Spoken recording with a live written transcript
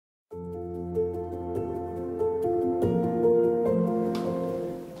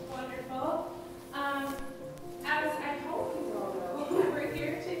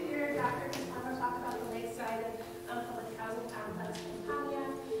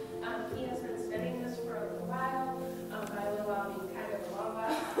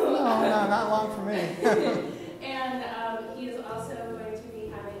long for me. And he is also going to be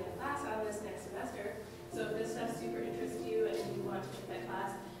having a class on this next semester. So if this stuff super interests you and you want to take that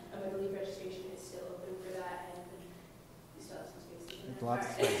class, I believe registration is still open for that, and you still have some space in that. Lots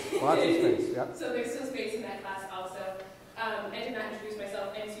of space. Lots of space, yep. So there's still space in that class also. I did not introduce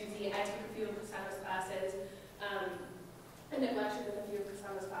myself. I'm Susie. I took a few of Cassandra's classes, and I've lectured with a few of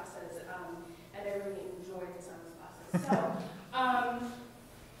Cassandra's classes, and I really enjoyed Cassandra's classes. So,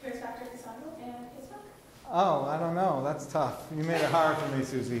 here's Dr. Cassandra and his book. Oh, I don't know. That's tough. You made it hard for me,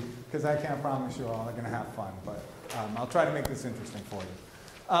 Susie, because I can't promise you all are going to have fun, but I'll try to make this interesting for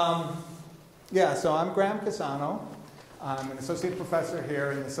you. Yeah, so I'm Graham Cassano. I'm an associate professor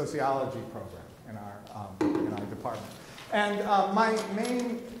here in the sociology program in our department. And my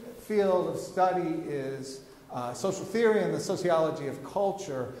main field of study is social theory and the sociology of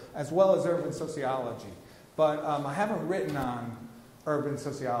culture, as well as urban sociology. But I haven't written on urban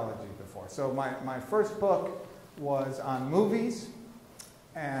sociology before. So my first book was on movies,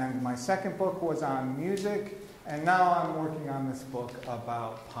 and my second book was on music, and now I'm working on this book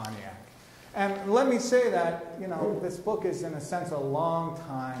about Pontiac. And let me say that, you know, this book is in a sense a long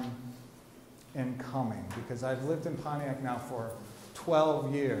time in coming, because I've lived in Pontiac now for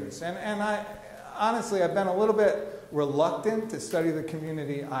 12 years. And I honestly, I've been a little bit reluctant to study the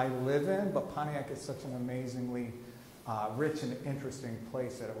community I live in, but Pontiac is such an amazingly rich and interesting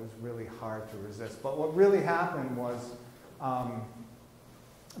place that it was really hard to resist. But what really happened was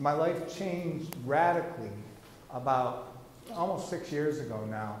my life changed radically about almost 6 years ago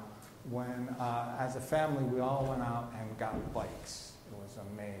now, when as a family we all went out and got bikes. It was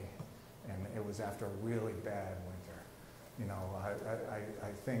in May, and it was after a really bad winter. You know,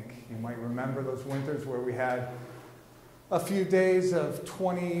 I think you might remember those winters where we had a few days of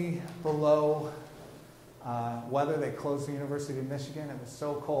 20 below weather. They closed the University of Michigan. It was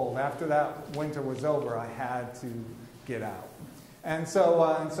so cold. After that winter was over, I had to get out. And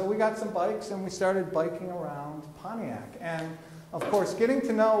so we got some bikes, and we started biking around Pontiac. And of course, getting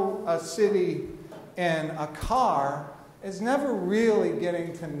to know a city in a car is never really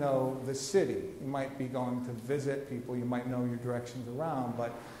getting to know the city. You might be going to visit people, you might know your directions around,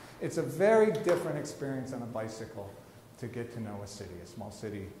 but it's a very different experience on a bicycle to get to know a city, a small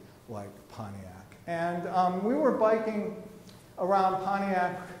city like Pontiac. And we were biking around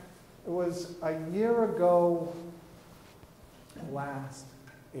Pontiac. It was a year ago last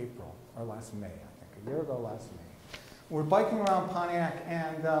April, or last May, I think. A year ago last May. We were biking around Pontiac,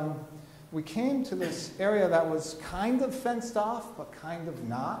 and we came to this area that was kind of fenced off, but kind of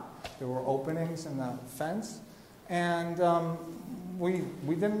not. There were openings in the fence, and we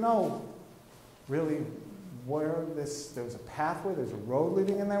didn't know really where there was a pathway, there's a road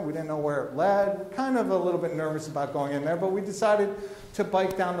leading in there. We didn't know where it led. We're kind of a little bit nervous about going in there, but we decided to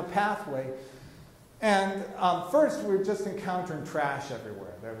bike down the pathway. And first, we were just encountering trash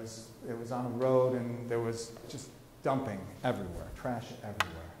everywhere. It was on a road, and there was just dumping everywhere, trash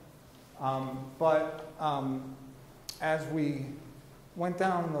everywhere. But as we went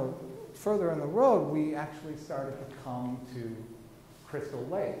down further in the road, we actually started to come to Crystal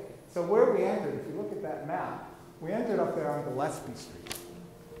Lake. So where we entered, if you look at that map, we ended up there on Gillespie Street.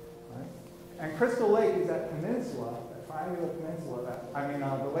 Right? And Crystal Lake is that peninsula, that triangular peninsula,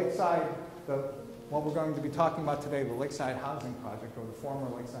 the Lakeside, what we're going to be talking about today, the Lakeside Housing Project, or the former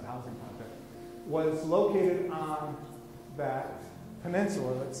Lakeside Housing Project, was located on that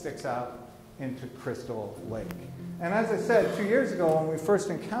peninsula that sticks out into Crystal Lake. And as I said, 2 years ago when we first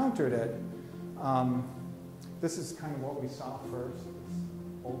encountered it, this is kind of what we saw first, this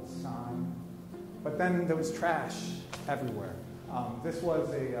old sign. But then there was trash everywhere. This was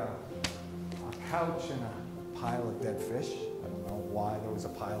a couch and a pile of dead fish. I don't know why there was a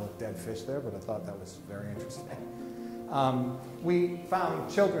pile of dead fish there, but I thought that was very interesting. We found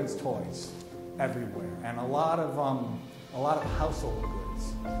children's toys everywhere, and a lot of household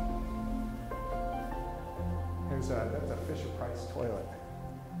goods. That's a Fisher-Price toilet.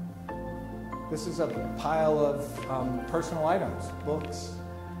 This is a pile of personal items, books,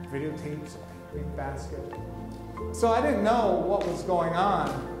 videotapes, a big basket. So I didn't know what was going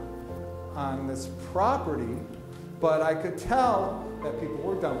on this property, but I could tell that people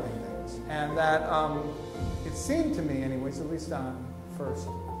were dumping things, and that it seemed to me, anyways, at least on first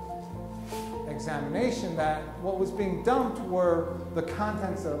examination, that what was being dumped were the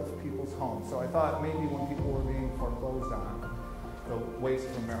contents of people's homes. So I thought maybe when people were being foreclosed on, the waste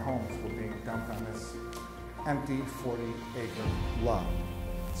from their homes were being dumped on this empty 40-acre lot.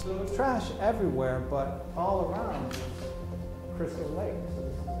 So there was trash everywhere, but all around was Crystal Lake. So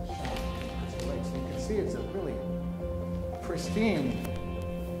this is a shot of Crystal Lake. So you can see it's a really pristine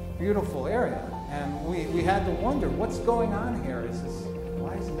beautiful area. And we had to wonder, what's going on here?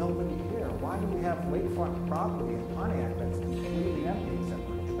 Why is nobody here? Why do we have lakefront property in Pontiac that's completely empty except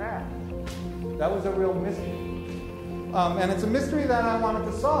for trash? That was a real mystery. And it's a mystery that I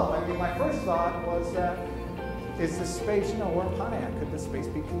wanted to solve. I mean, my first thought was that, is this space, we're in Pontiac, could this space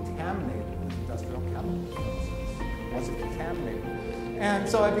be contaminated with industrial chemicals, for instance? Was it contaminated? And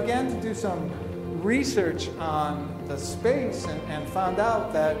so I began to do some research on the space and found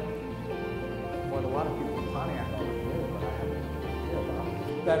out that what a lot of people in Pontiac already knew, but I had no idea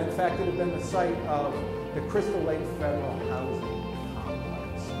about, that in fact it had been the site of the Crystal Lake Federal Housing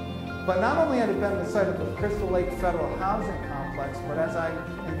Complex. But not only had it been the site of the Crystal Lake Federal Housing Complex, but as I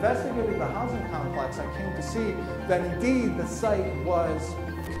investigated the housing complex, I came to see that indeed the site was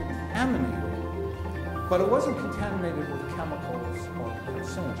contaminated. But it wasn't contaminated with chemicals or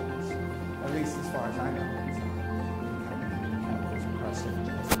carcinogens, at least as far as I know. It's not chemicals or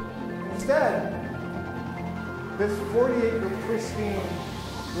carcinogens. Instead, this 40-acre pristine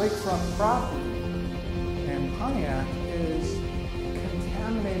lakefront property in Pontiac is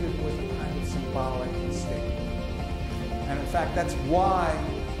contaminated with a kind of symbolic stigma. And in fact, that's why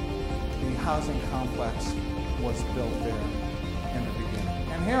the housing complex was built there in the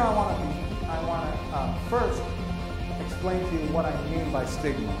beginning. And here I want to first explain to you what I mean by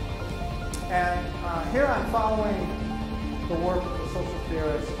stigma. And here I'm following the work of the social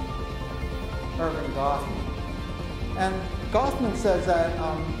theorist Erving Goffman. And Goffman says that,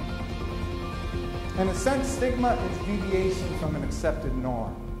 in a sense, stigma is deviation from an accepted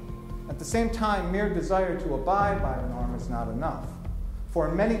norm. At the same time, mere desire to abide by a norm is not enough. For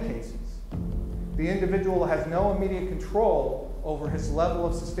in many cases, the individual has no immediate control over his level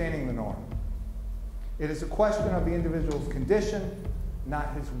of sustaining the norm. It is a question of the individual's condition,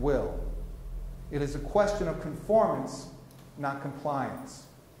 not his will. It is a question of conformance, not compliance.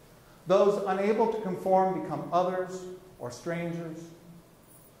 Those unable to conform become others or strangers.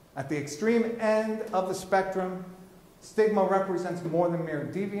 At the extreme end of the spectrum, stigma represents more than mere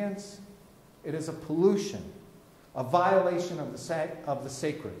deviance. It is a pollution, a violation of the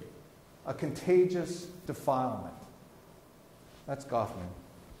sacred, a contagious defilement. That's Goffman.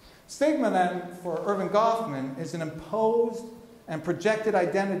 Stigma, then, for Erving Goffman, is an imposed and projected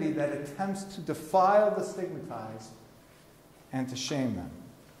identity that attempts to defile the stigmatized and to shame them.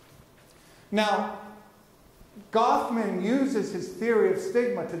 Now, Goffman uses his theory of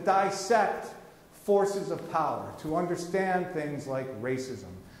stigma to dissect forces of power, to understand things like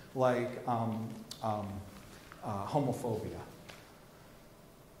racism, like homophobia.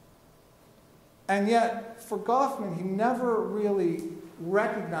 And yet, for Goffman, he never really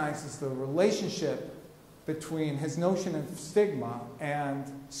recognizes the relationship between his notion of stigma and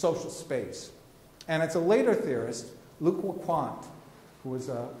social space. And it's a later theorist, Luc Lequant, who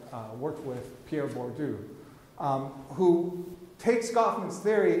worked with Pierre Bourdieu, who takes Goffman's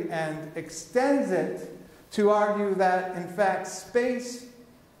theory and extends it to argue that, in fact, space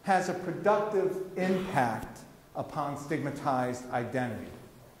has a productive impact upon stigmatized identity.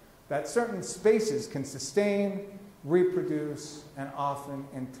 That certain spaces can sustain, reproduce, and often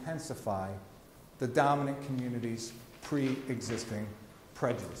intensify the dominant community's pre-existing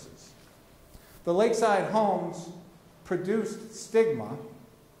prejudices. The Lakeside homes produced stigma,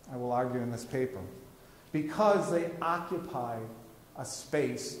 I will argue in this paper, because they occupied a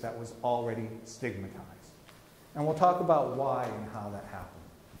space that was already stigmatized. And we'll talk about why and how that happened.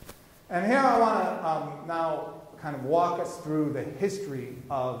 And here I want to now kind of walk us through the history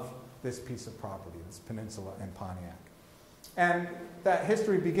of this piece of property, this peninsula in Pontiac. And that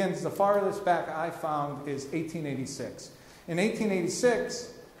history begins, the farthest back I found is 1886. In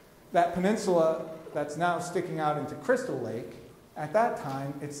 1886, that peninsula that's now sticking out into Crystal Lake, at that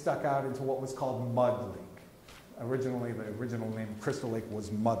time, it stuck out into what was called Mud Lake. Originally, the original name of Crystal Lake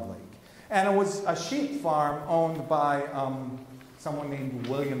was Mud Lake. And it was a sheep farm owned by someone named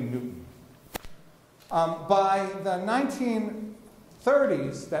William Newton. By the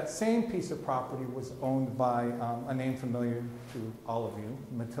 1930s, that same piece of property was owned by a name familiar to all of you,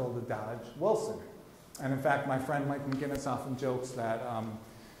 Matilda Dodge Wilson. And in fact, my friend Mike McGinnis often jokes that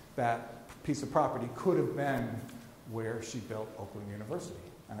that piece of property could have been where she built Oakland University.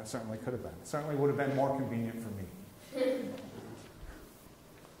 And it certainly could have been. It certainly would have been more convenient for me.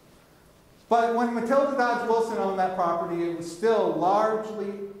 But when Matilda Dodge Wilson owned that property, it was still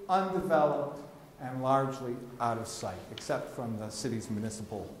largely undeveloped and largely out of sight, except from the city's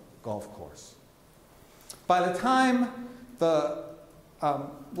municipal golf course. By the time the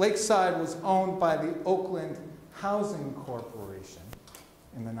Lakeside was owned by the Oakland Housing Corporation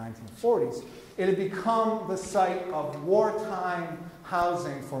in the 1940s, it had become the site of wartime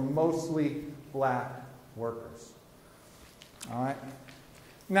housing for mostly black workers. All right?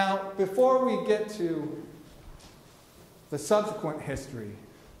 Now, before we get to the subsequent history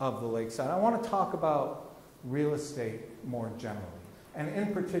of the Lakeside, I want to talk about real estate more generally, and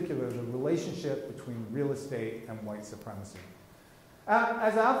in particular, the relationship between real estate and white supremacy.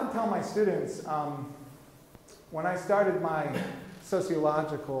 As I often tell my students, when I started my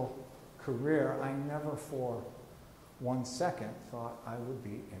sociological career, I never for 1 second thought I would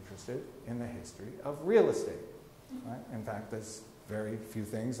be interested in the history of real estate. Right? In fact, there's very few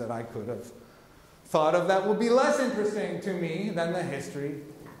things that I could have thought of that would be less interesting to me than the history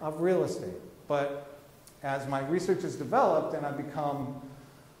of real estate. But as my research has developed and I've become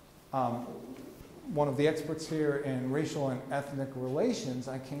one of the experts here in racial and ethnic relations,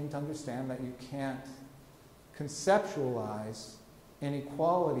 I came to understand that you can't conceptualize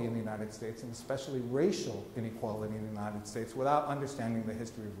inequality in the United States, and especially racial inequality in the United States, without understanding the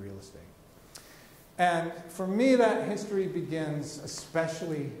history of real estate. And for me, that history begins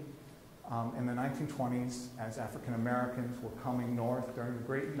especially in the 1920s, as African Americans were coming north during the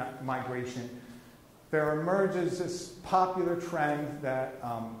Great Migration. There emerges this popular trend that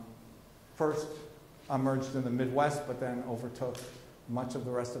first emerged in the Midwest, but then overtook much of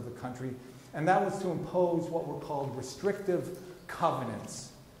the rest of the country. And that was to impose what were called restrictive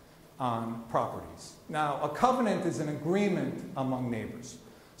covenants on properties. Now, a covenant is an agreement among neighbors.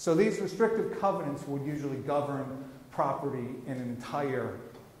 So these restrictive covenants would usually govern property in an entire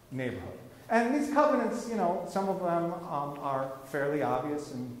neighborhood. And these covenants, you know, some of them are fairly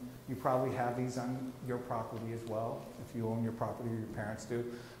obvious, and you probably have these on your property as well, if you own your property or your parents do.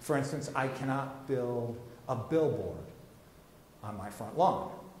 For instance, I cannot build a billboard on my front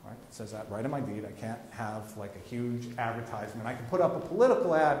lawn. Right? It says that right in my deed. I can't have like a huge advertisement. I can put up a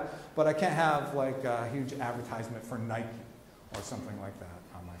political ad, but I can't have like a huge advertisement for Nike or something like that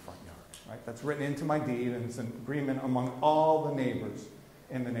on my front yard. Right? That's written into my deed, and it's an agreement among all the neighbors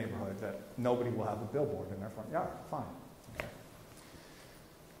in the neighborhood that nobody will have a billboard in their front yard. Fine. Okay.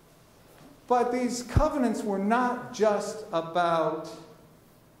 But these covenants were not just about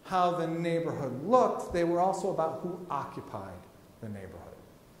how the neighborhood looked. They were also about who occupied the neighborhood.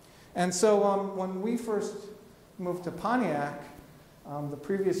 And so when we first moved to Pontiac, the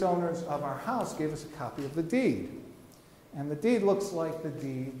previous owners of our house gave us a copy of the deed. And the deed looks like the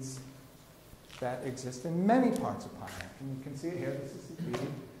deeds that exist in many parts of Pontiac. And you can see it here. This is the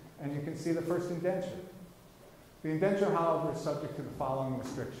deed. And you can see the first indenture. The indenture, however, is subject to the following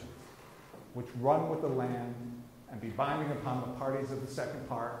restrictions, which run with the land and be binding upon the parties of the second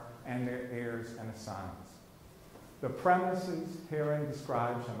part and their heirs and assigns. The premises herein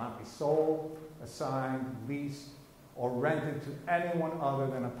described shall not be sold, assigned, leased, or rented to anyone other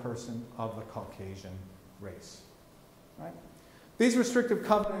than a person of the Caucasian race. Right? These restrictive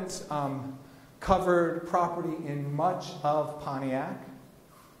covenants covered property in much of Pontiac,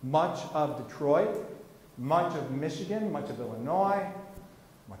 much of Detroit, much of Michigan, much of Illinois,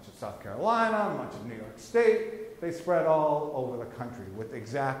 much of South Carolina, much of New York State. They spread all over the country with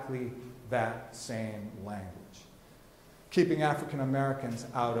exactly that same language, keeping African Americans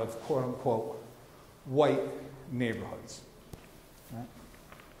out of quote-unquote white neighborhoods. Right?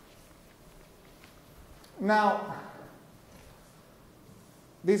 Now,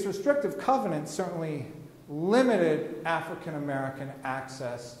 these restrictive covenants certainly limited African American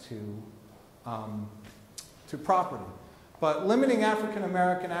access to property. But limiting African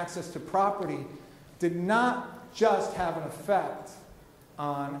American access to property did not just have an effect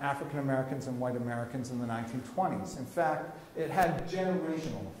on African Americans and white Americans in the 1920s. In fact, it had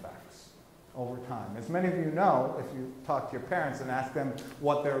generational effects over time. As many of you know, if you talk to your parents and ask them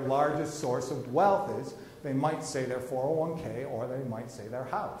what their largest source of wealth is, they might say their 401k, or they might say their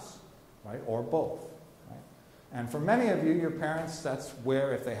house, right? Or both. Right? And for many of you, your parents, that's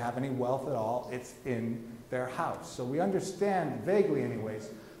where, if they have any wealth at all, it's in their house. So we understand, vaguely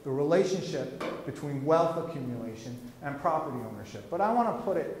anyways, the relationship between wealth accumulation and property ownership. But I want to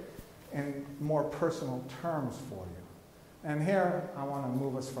put it in more personal terms for you. And here, I want to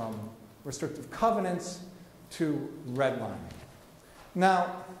move us from restrictive covenants to redlining.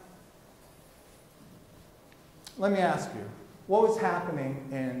 Now, let me ask you, what was happening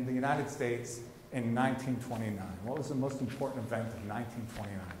in the United States in 1929? What was the most important event of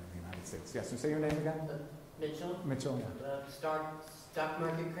 1929 in the United States? Yes, and say your name again? Mitchell? Mitchell, yeah. Stock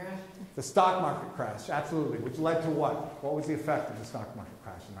market crash? The stock market crash, absolutely, which led to what? What was the effect of the stock market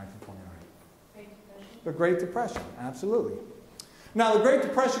crash in 1929? Great Depression. The Great Depression, absolutely. Now, the Great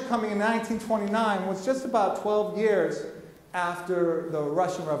Depression coming in 1929 was just about 12 years after the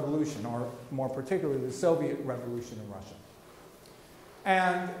Russian Revolution, or more particularly the Soviet Revolution in Russia.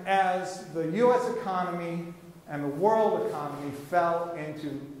 And as the US economy and the world economy fell into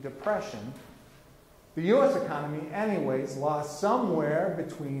depression, the US economy anyways lost somewhere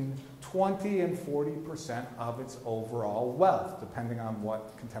between 20 and 40% of its overall wealth, depending on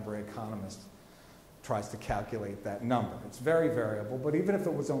what contemporary economist tries to calculate that number. It's very variable, but even if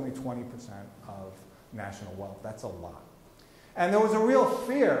it was only 20% of national wealth, that's a lot. And there was a real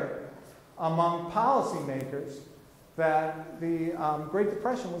fear among policymakers that the Great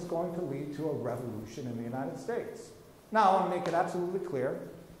Depression was going to lead to a revolution in the United States. Now, I want to make it absolutely clear,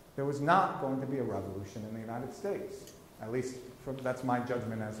 there was not going to be a revolution in the United States. At least, that's my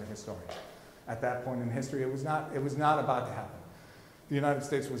judgment as a historian. At that point in history, it was not about to happen. The United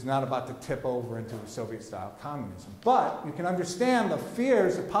States was not about to tip over into Soviet-style communism. But you can understand the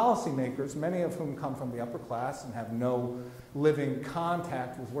fears of policymakers, many of whom come from the upper class and have no living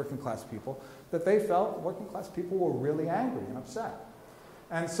contact with working class people, that they felt working class people were really angry and upset.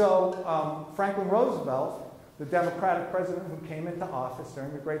 And so Franklin Roosevelt, the Democratic president who came into office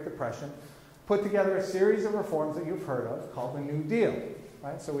during the Great Depression, put together a series of reforms that you've heard of called the New Deal.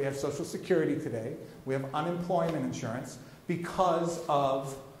 Right? So we have Social Security today. We have unemployment insurance because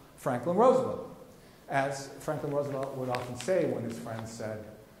of Franklin Roosevelt. As Franklin Roosevelt would often say when his friends said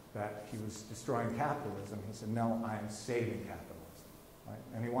that he was destroying capitalism, he said, no, I am saving capitalism. Right?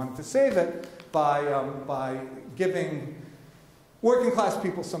 And he wanted to save it by giving working class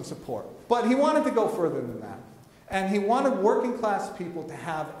people some support. But he wanted to go further than that. And he wanted working class people to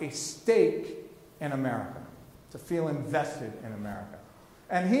have a stake in America, to feel invested in America.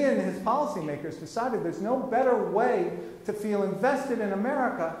 And he and his policymakers decided there's no better way to feel invested in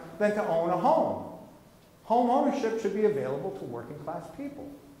America than to own a home. Home ownership should be available to working class people.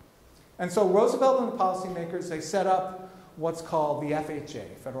 And so Roosevelt and the policymakers, they set up what's called the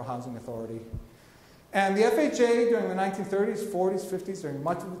FHA, Federal Housing Authority. And the FHA during the 1930s, 40s, 50s, during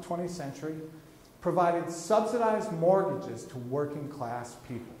much of the 20th century, provided subsidized mortgages to working class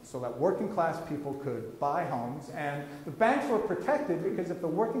people so that working class people could buy homes, and the banks were protected because if the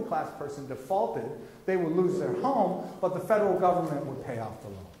working class person defaulted, they would lose their home, but the federal government would pay off the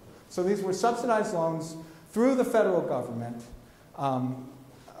loan. So these were subsidized loans through the federal government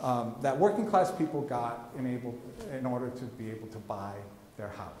that working class people got in order to be able to buy their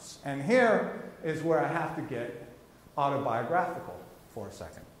house. And here is where I have to get autobiographical for a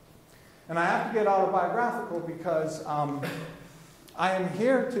second. And I have to get autobiographical because I am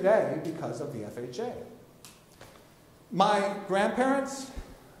here today because of the FHA. My grandparents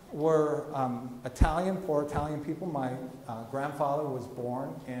were Italian, poor Italian people. My grandfather was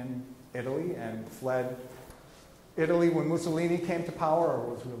born in Italy and fled Italy when Mussolini came to power,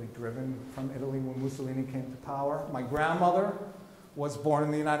 or was really driven from Italy when Mussolini came to power. My grandmother was born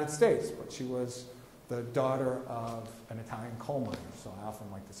in the United States, but she was the daughter of an Italian coal miner. So I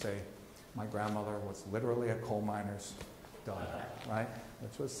often like to say my grandmother was literally a coal miner's daughter, right?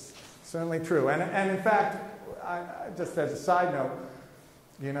 Which was certainly true. And in fact, just as a side note,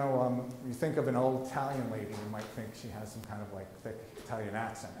 you know, you think of an old Italian lady, you might think she has some kind of like thick Italian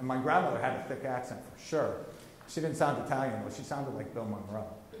accent. And my grandmother had a thick accent for sure. She didn't sound Italian, but she sounded like Bill Monroe.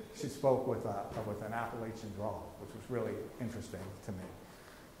 She spoke with an Appalachian drawl, which was really interesting to me.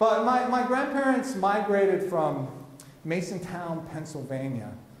 But my grandparents migrated from Masontown, Pennsylvania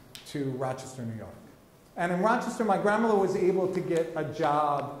to Rochester, New York. And in Rochester, my grandmother was able to get a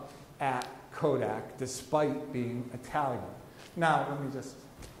job at Kodak despite being Italian. Now, let me just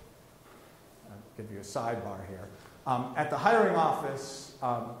give you a sidebar here. At the hiring office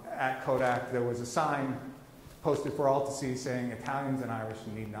at Kodak, there was a sign posted for all to see saying Italians and Irish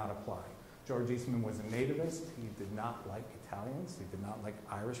need not apply. George Eastman was a nativist. He did not like Italians. He did not like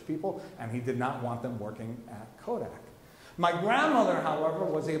Irish people. And he did not want them working at Kodak. My grandmother, however,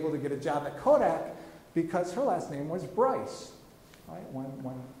 was able to get a job at Kodak because her last name was Bryce. Right?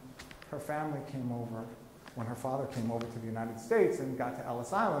 When her family came over, when her father came over to the United States and got to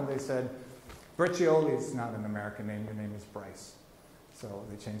Ellis Island, they said, Briccioli is not an American name, your name is Bryce. So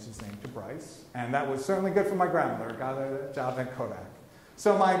they changed his name to Bryce. And that was certainly good for my grandmother, got a job at Kodak.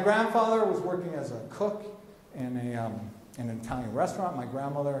 So my grandfather was working as a cook in an Italian restaurant. My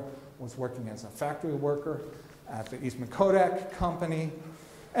grandmother was working as a factory worker at the Eastman Kodak Company.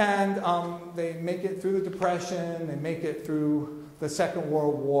 And they make it through the Depression, they make it through the Second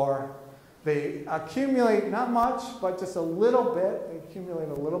World War. They accumulate, not much, but just a little bit. They accumulate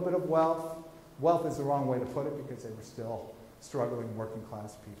a little bit of wealth. Wealth is the wrong way to put it because they were still struggling working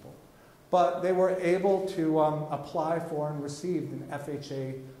class people. But they were able to apply for and received an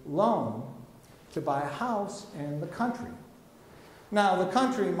FHA loan to buy a house in the country. Now, the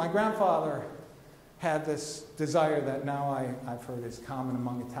country, my grandfather had this desire that now I've heard is common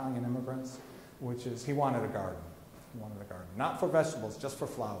among Italian immigrants, which is he wanted a garden. He wanted a garden. Not for vegetables, just for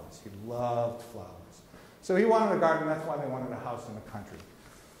flowers. He loved flowers. So he wanted a garden. That's why they wanted a house in the country.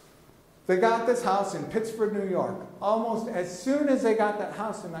 They got this house in Pittsford, New York. Almost as soon as they got that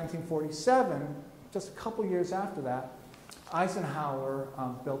house in 1947, just a couple years after that, Eisenhower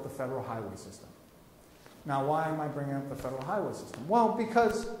built the federal highway system. Now, why am I bringing up the federal highway system? Well,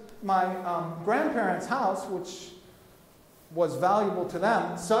 because my grandparents' house, which was valuable to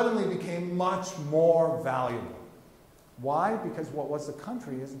them, suddenly became much more valuable. Why? Because what was the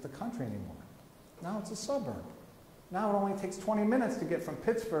country isn't the country anymore. Now it's a suburb. Now it only takes 20 minutes to get from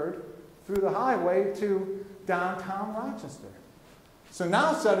Pittsburgh through the highway to downtown Rochester. So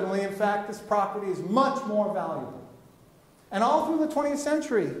now suddenly, in fact, this property is much more valuable. And all through the 20th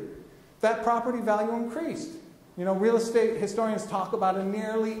century, that property value increased. You know, real estate historians talk about a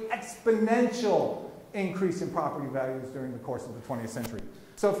nearly exponential increase in property values during the course of the 20th century.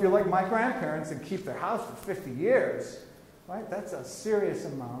 So if you're like my grandparents and keep their house for 50 years, right, that's a serious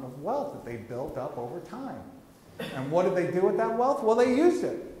amount of wealth that they built up over time. And what did they do with that wealth? Well, they used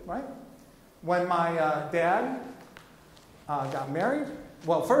it, right? When my dad got married,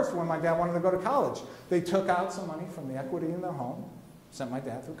 well, first, when my dad wanted to go to college, they took out some money from the equity in their home, sent my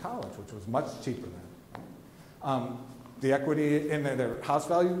dad through college, which was much cheaper then. The equity in their house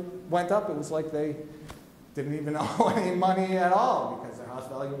value went up. It was like they didn't even owe any money at all because their house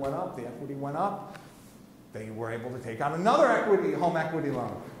value went up, the equity went up. They were able to take out another home equity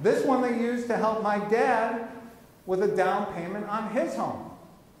loan. This one they used to help my dad with a down payment on his home.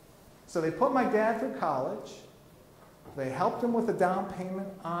 So they put my dad through college. They helped him with a down payment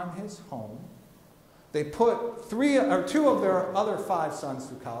on his home. They put two of their other 5 sons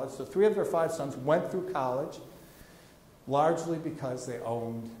through college. So 3 of their 5 sons went through college, largely because they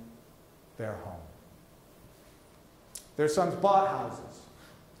owned their home. Their sons bought houses,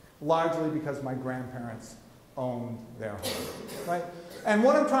 largely because my grandparents owned their home. Right? And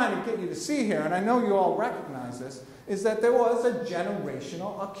what I'm trying to get you to see here, and I know you all recognize this, is that there was a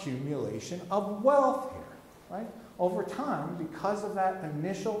generational accumulation of wealth here. Right? Over time, because of that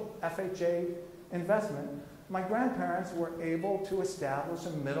initial FHA investment, my grandparents were able to establish a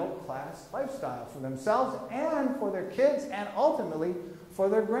middle-class lifestyle for themselves and for their kids and ultimately for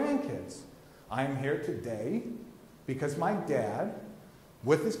their grandkids. I'm here today because my dad,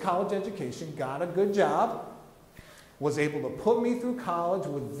 with his college education, got a good job, was able to put me through college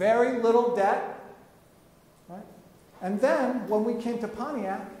with very little debt, right? And then, when we came to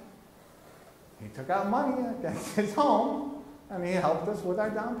Pontiac, he took out money against his home, and he helped us with our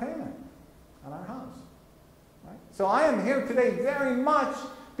down payment on our house. Right? So I am here today very much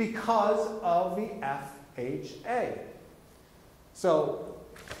because of the FHA. So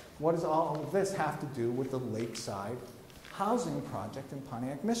what does all of this have to do with the Lakeside Housing Project in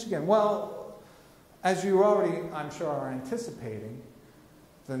Pontiac, Michigan? Well, as you already, I'm sure, are anticipating,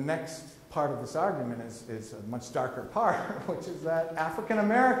 the next part of this argument is a much darker part, which is that African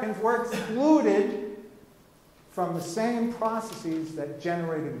Americans were excluded from the same processes that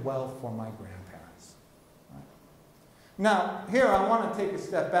generated wealth for my grandparents. Right? Now, here I want to take a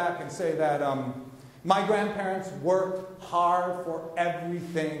step back and say that my grandparents worked hard for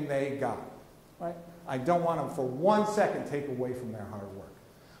everything they got. Right? I don't want to for 1 second take away from their hard work.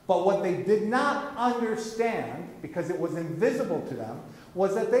 But what they did not understand, because it was invisible to them,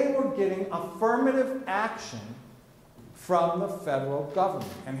 was that they were getting affirmative action from the federal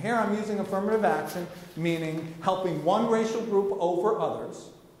government. And here I'm using affirmative action, meaning helping one racial group over others.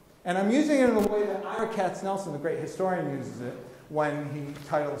 And I'm using it in the way that Ira Katznelson, the great historian, uses it when he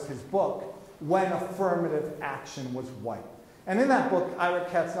titles his book, When Affirmative Action Was White. And in that book, Ira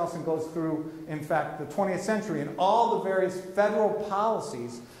Katznelson goes through, in fact, the 20th century and all the various federal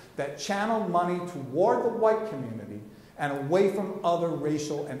policies that channeled money toward the white community and away from other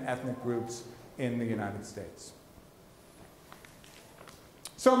racial and ethnic groups in the United States.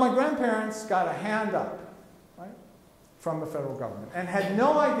 So my grandparents got a hand up, right, from the federal government and had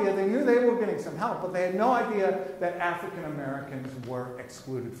no idea. They knew they were getting some help, but they had no idea that African Americans were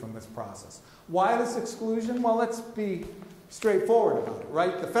excluded from this process. Why this exclusion? Well, let's be straightforward about it,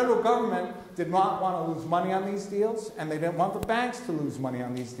 right? The federal government did not want to lose money on these deals, and they didn't want the banks to lose money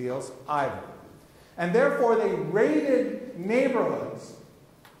on these deals either. And therefore, they raided neighborhoods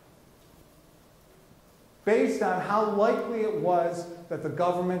based on how likely it was that the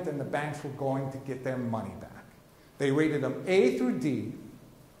government and the banks were going to get their money back. They rated them A through D,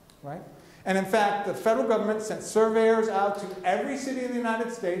 right? And in fact, the federal government sent surveyors out to every city in the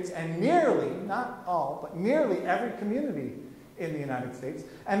United States and nearly, not all, but nearly every community in the United States,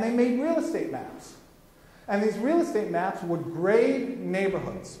 and they made real estate maps. And these real estate maps would grade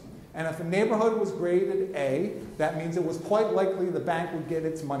neighborhoods. And if a neighborhood was graded A, that means it was quite likely the bank would get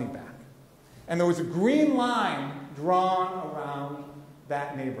its money back. And there was a green line drawn around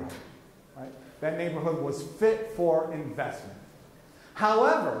that neighborhood. Right? That neighborhood was fit for investment.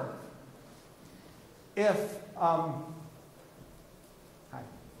 However, if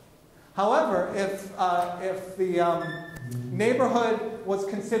the neighborhood was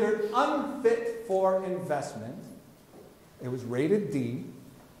considered unfit for investment, it was rated D,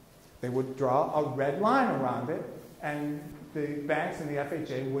 they would draw a red line around it, and the banks and the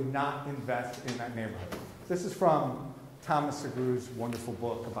FHA would not invest in that neighborhood. This is from Thomas Segru's wonderful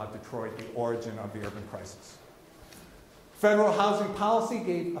book about Detroit, The Origin of the Urban Crisis. Federal housing policy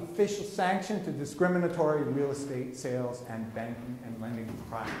gave official sanction to discriminatory real estate sales and banking and lending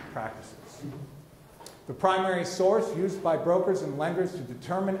practices. The primary source used by brokers and lenders to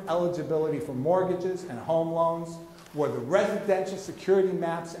determine eligibility for mortgages and home loans were the residential security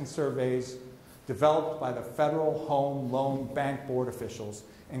maps and surveys developed by the Federal Home Loan Bank Board officials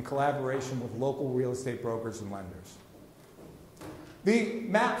in collaboration with local real estate brokers and lenders. The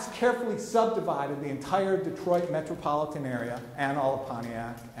maps carefully subdivided the entire Detroit metropolitan area and all of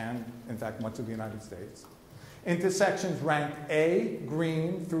Pontiac and, in fact, much of the United States into sections ranked A,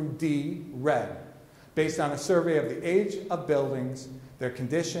 green, through D, red, based on a survey of the age of buildings, their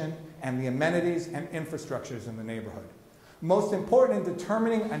condition, and the amenities and infrastructures in the neighborhood. Most important in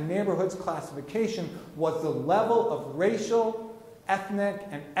determining a neighborhood's classification was the level of racial, ethnic,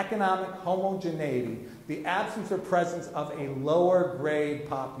 and economic homogeneity, the absence or presence of a lower grade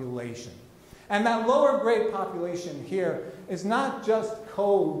population. And that lower grade population here is not just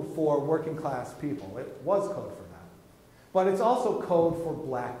code for working class people. It was code for that. But it's also code for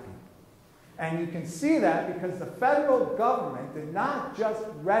black people. And you can see that because the federal government did not just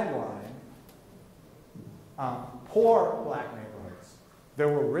redline poor black neighborhoods. There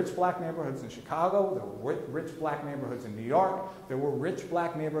were rich black neighborhoods in Chicago. There were rich black neighborhoods in New York. There were rich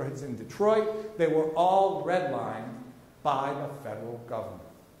black neighborhoods in Detroit. They were all redlined by the federal government,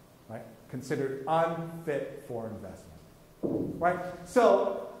 right? Considered unfit for investment, right?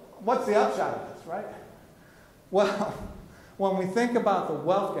 So what's the upshot of this, right? Well, when we think about the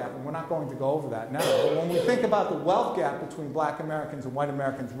wealth gap, and we're not going to go over that now, but when we think about the wealth gap between black Americans and white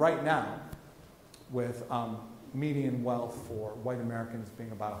Americans right now, with median wealth for white Americans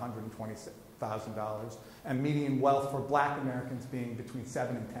being about $120,000 and median wealth for black Americans being between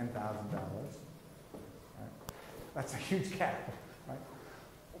 $7,000 and $10,000. Right? That's a huge gap. Right?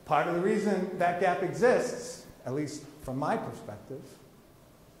 Part of the reason that gap exists, at least from my perspective,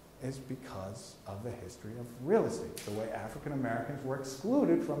 is because of the history of real estate, the way African Americans were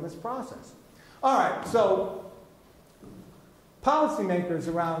excluded from this process. All right, so policymakers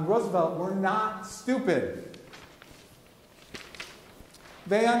around Roosevelt were not stupid.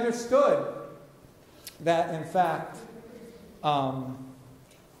 They understood that, in fact, African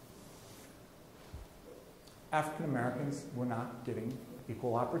Americans were not getting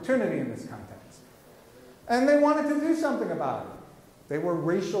equal opportunity in this context. And they wanted to do something about it. They were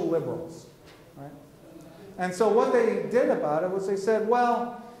racial liberals. Right? And so what they did about it was they said,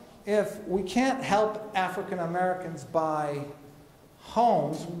 well, if we can't help African Americans buy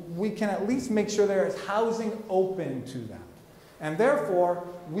homes, we can at least make sure there is housing open to them. And therefore,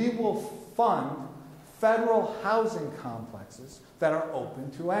 we will fund federal housing complexes that are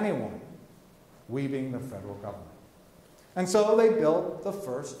open to anyone, we being the federal government. And so they built the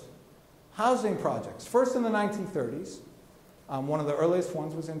first housing projects. First in the 1930s. One of the earliest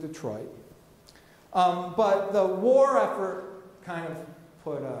ones was in Detroit. But the war effort kind of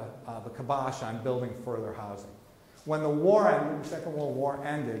put the kibosh on building further housing. When the war ended, the Second World War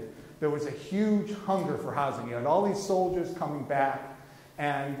ended, there was a huge hunger for housing. You had all these soldiers coming back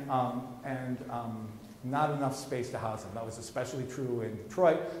and not enough space to house them. That was especially true in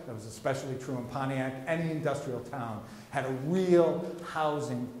Detroit. That was especially true in Pontiac. Any industrial town had a real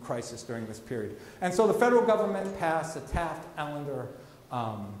housing crisis during this period. And so the federal government passed the Taft-Ellender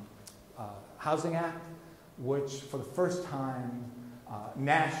Housing Act, which for the first time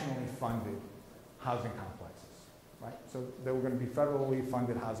nationally funded housing complexes. Right? So there were going to be federally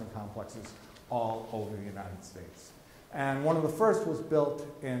funded housing complexes all over the United States. And one of the first was built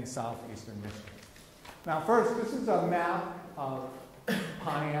in southeastern Michigan. Now first, this is a map of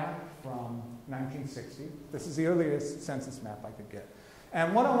Pontiac from 1960. This is the earliest census map I could get.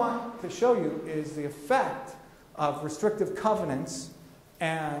 And what I want to show you is the effect of restrictive covenants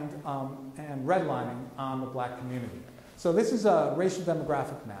and redlining on the black community. So this is a racial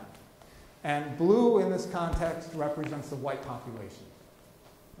demographic map. And blue in this context represents the white population.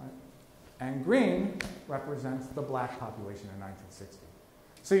 Right? And green represents the black population in 1960.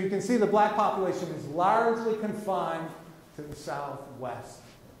 So you can see the black population is largely confined to the southwest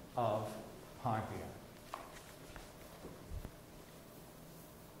of Pontiac.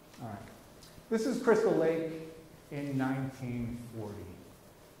 All right. This is Crystal Lake in 1940.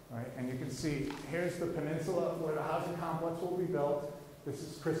 Right? And you can see here's the peninsula where the housing complex will be built. This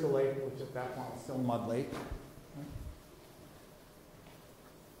is Crystal Lake, which at that point was still Mud Lake. Right?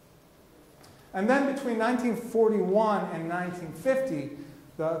 And then between 1941 and 1950,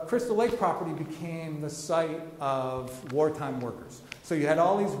 the Crystal Lake property became the site of wartime workers. So you had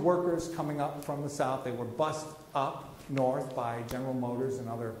all these workers coming up from the south. They were bussed up north by General Motors and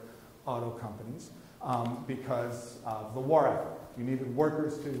other auto companies because of the war effort. You needed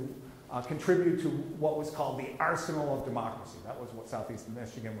workers to contribute to what was called the arsenal of democracy. That was what Southeast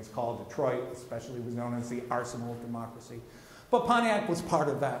Michigan was called. Detroit especially was known as the arsenal of democracy. But Pontiac was part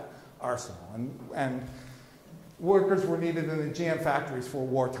of that arsenal. And workers were needed in the GM factories for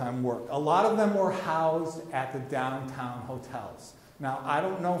wartime work. A lot of them were housed at the downtown hotels. Now, I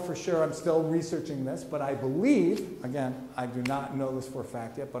don't know for sure, I'm still researching this, but I believe, again, I do not know this for a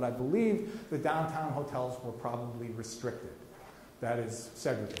fact yet, but I believe the downtown hotels were probably restricted. That is,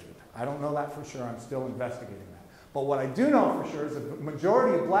 segregated. I don't know that for sure, I'm still investigating that. But what I do know for sure is that the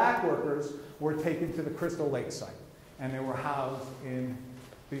majority of black workers were taken to the Crystal Lake site, and they were housed in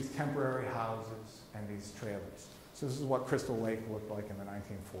these temporary houses and these trailers. So this is what Crystal Lake looked like in the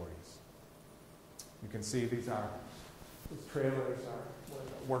 1940s. You can see these trailers are where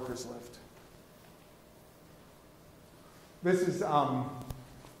the workers lived. This is a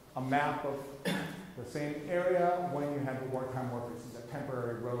map of the same area when you had the wartime workers. These are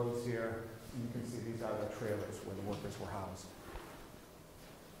temporary roads here. And you can see these are the trailers where the workers were housed.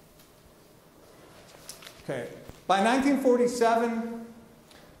 Okay. By 1947,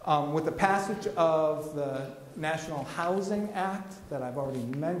 with the passage of the National Housing Act that I've already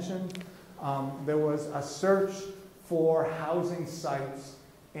mentioned, there was a search for housing sites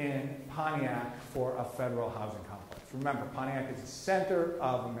in Pontiac for a federal housing complex. Remember, Pontiac is the center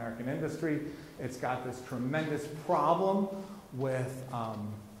of American industry. It's got this tremendous problem with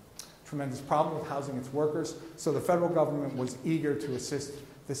housing its workers. So the federal government was eager to assist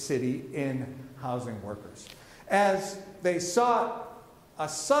the city in housing workers. As they sought a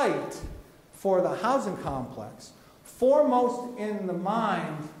site for the housing complex, foremost in the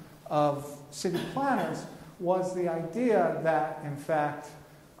mind of city planners was the idea that, in fact,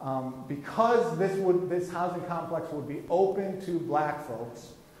 because this housing complex would be open to black folks,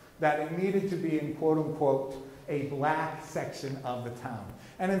 that it needed to be in, quote unquote, a black section of the town.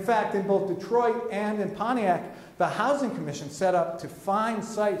 And in fact, in both Detroit and in Pontiac, the Housing Commission set up to find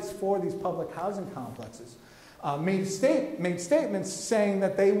sites for these public housing complexes, made statements saying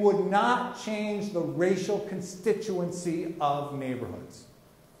that they would not change the racial constituency of neighborhoods.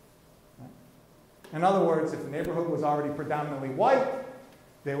 In other words, if a neighborhood was already predominantly white,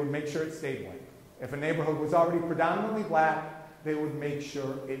 they would make sure it stayed white. If a neighborhood was already predominantly black, they would make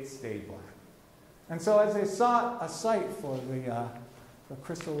sure it stayed black. And so as they sought a site for the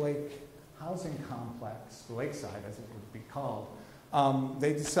Crystal Lake housing complex, Lakeside as it would be called,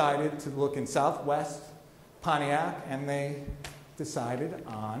 they decided to look in southwest Pontiac, and they decided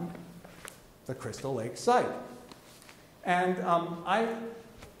on the Crystal Lake site. And I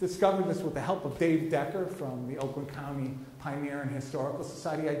discovered this with the help of Dave Decker from the Oakland County Pioneer and Historical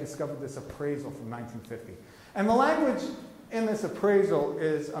Society. I discovered this appraisal from 1950. And the language in this appraisal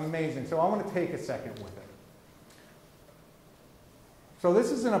is amazing, so I want to take a second with it. So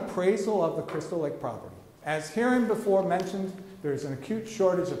this is an appraisal of the Crystal Lake property. As hereinbefore mentioned, there's an acute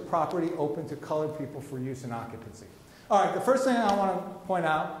shortage of property open to colored people for use and occupancy. All right, the first thing I want to point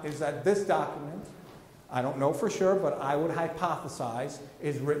out is that this document, I don't know for sure, but I would hypothesize,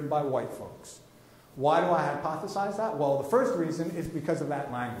 is written by white folks. Why do I hypothesize that? Well, the first reason is because of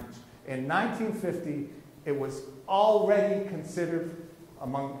that language. In 1950, it was already considered,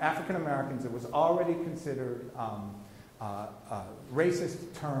 among African Americans, it was already considered a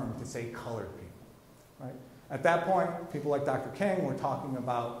racist term to say colored people, right? At that point, people like Dr. King were talking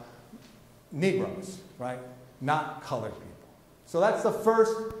about Negroes, right? Not colored people. So that's the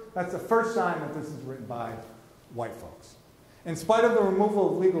first sign that this is written by white folks. In spite of the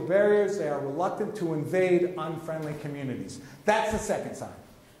removal of legal barriers, they are reluctant to invade unfriendly communities. That's the second sign.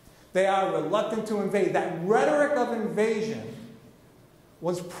 They are reluctant to invade. That rhetoric of invasion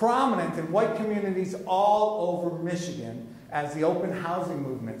was prominent in white communities all over Michigan as the open housing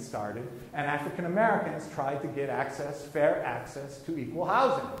movement started, and African Americans tried to get fair access to equal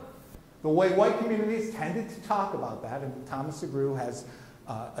housing. The way white communities tended to talk about that, and Thomas Segru has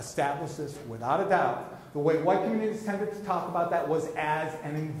established this without a doubt. The way white communities tended to talk about that was as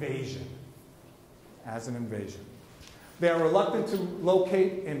an invasion. As an invasion. They are reluctant to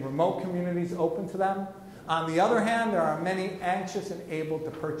locate in remote communities open to them. On the other hand, there are many anxious and able to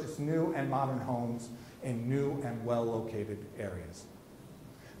purchase new and modern homes in new and well-located areas.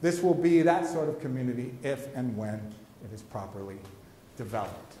 This will be that sort of community if and when it is properly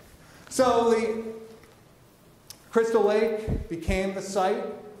developed. So the Crystal Lake became the site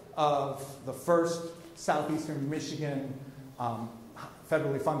of the first southeastern Michigan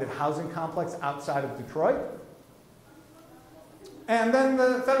federally funded housing complex outside of Detroit. And then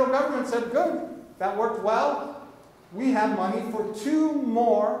the federal government said, good, that worked well. We have money for 2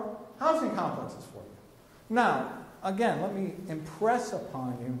 more housing complexes for you. Now, again, let me impress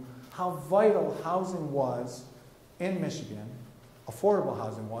upon you how vital housing was in Michigan, affordable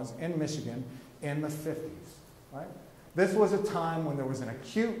housing was in Michigan in the 50s. Right? This was a time when there was an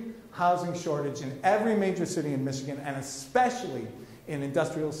acute housing shortage in every major city in Michigan, and especially in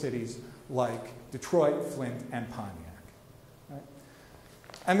industrial cities like Detroit, Flint, and Pontiac. Right?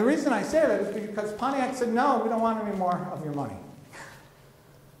 And the reason I say that is because Pontiac said, no, we don't want any more of your money.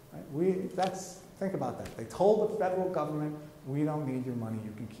 Right? Think about that. They told the federal government, we don't need your money,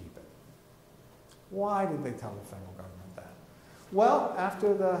 you can keep it. Why did they tell the federal government that? Well,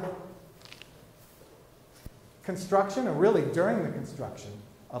 after the construction, or really during the construction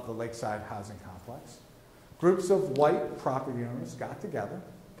of the Lakeside Housing Complex, groups of white property owners got together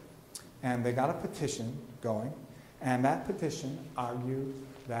and they got a petition going, and that petition argued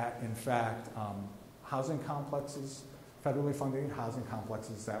that, in fact, housing complexes, federally funded housing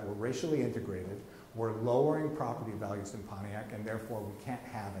complexes that were racially integrated were lowering property values in Pontiac, and therefore we can't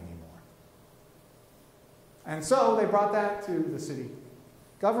have any more. And so they brought that to the city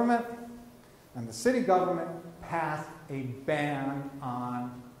government, and the city government passed a ban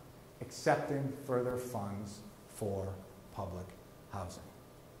on accepting further funds for public housing.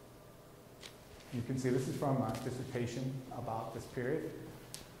 You can see this is from a dissertation about this period.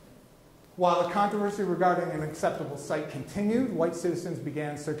 While the controversy regarding an acceptable site continued, white citizens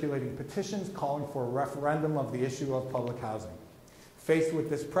began circulating petitions calling for a referendum of the issue of public housing. Faced with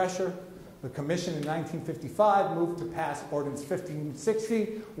this pressure, the Commission in 1955 moved to pass Ordinance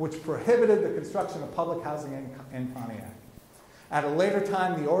 1560, which prohibited the construction of public housing in Pontiac. At a later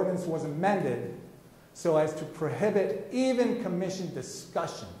time, the ordinance was amended so as to prohibit even Commission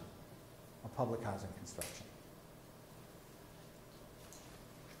discussion of public housing construction.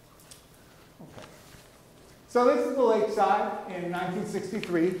 Okay. So this is the Lakeside in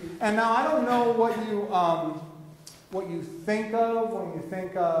 1963, and now I don't know what you think of when you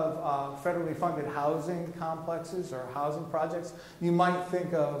think of federally funded housing complexes or housing projects. You might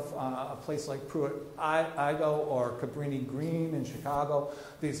think of a place like Pruitt, Idaho, or Cabrini Green in Chicago,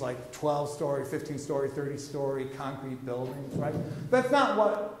 these like 12-story, 15-story, 30-story concrete buildings, right? That's not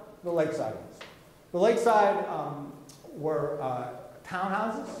what the Lakeside is. The Lakeside were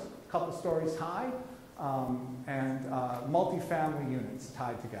townhouses, a couple stories high, and multifamily units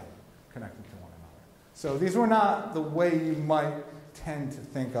tied together, connected to one another. So these were not the way you might tend to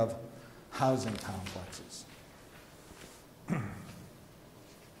think of housing complexes.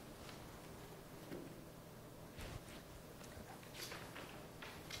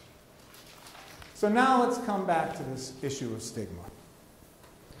 So now let's come back to this issue of stigma.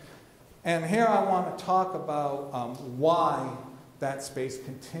 And here I want to talk about why that space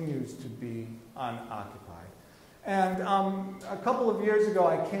continues to be unoccupied. And a couple of years ago,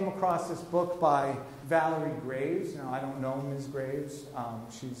 I came across this book by Valerie Graves. Now, I don't know Ms. Graves.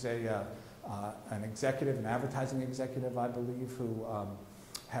 She's an executive, an advertising executive, I believe, who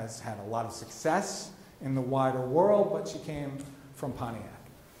has had a lot of success in the wider world, but she came from Pontiac.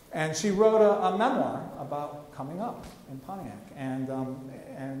 And she wrote a memoir about coming up in Pontiac.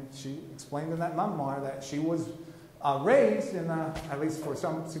 And she explained in that memoir that she was raised, at least for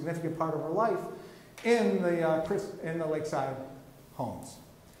some significant part of her life, in the Lakeside homes.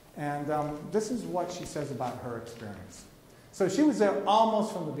 And this is what she says about her experience. So she was there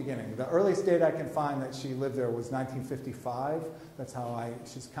almost from the beginning. The earliest date I can find that she lived there was 1955. That's how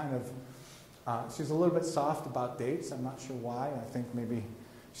she's kind of, she's a little bit soft about dates. I'm not sure why. I think maybe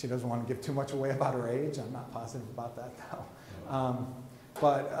she doesn't want to give too much away about her age. I'm not positive about that, though.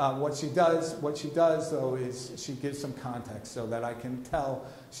 But what she does, though, is she gives some context so that I can tell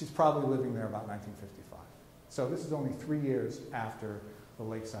she's probably living there about 1955. So this is only 3 years after the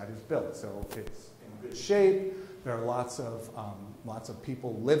Lakeside is built. So it's in good shape. There are lots of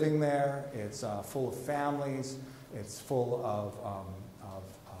people living there. It's full of families. It's full of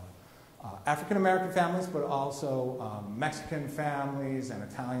African-American families, but also Mexican families and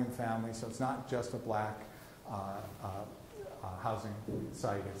Italian families. So it's not just a black housing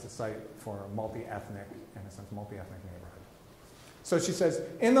site. It's a site for a multi-ethnic, in a sense, multi-ethnic neighborhood. So she says,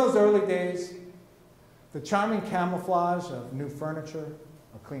 in those early days, the charming camouflage of new furniture,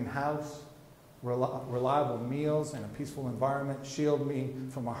 a clean house, reliable meals, and a peaceful environment shield me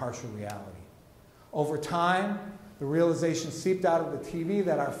from a harsher reality. Over time, the realization seeped out of the TV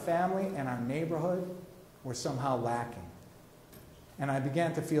that our family and our neighborhood were somehow lacking. And I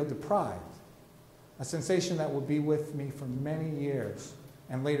began to feel deprived, a sensation that will be with me for many years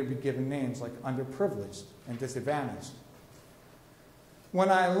and later be given names like underprivileged and disadvantaged. When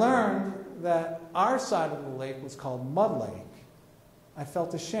I learned that our side of the lake was called Mud Lake, I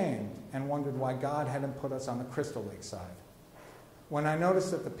felt ashamed and wondered why God hadn't put us on the Crystal Lake side. When I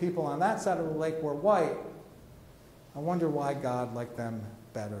noticed that the people on that side of the lake were white, I wonder why God liked them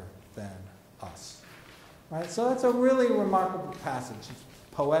better than us. Right? So that's a really remarkable passage. It's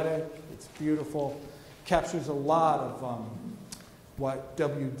poetic, it's beautiful, captures a lot of what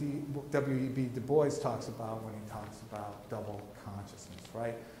W.E.B. Du Bois talks about when he talks about double consciousness.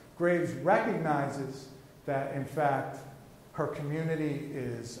 Right? Graves recognizes that, in fact, her community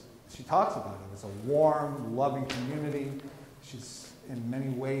is, she talks about it as a warm, loving community. She's in many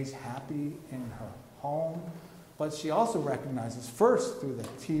ways happy in her home. But she also recognizes, first through the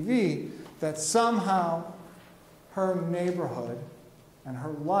TV, that somehow her neighborhood and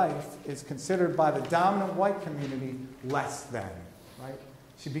her life is considered by the dominant white community less than. Right?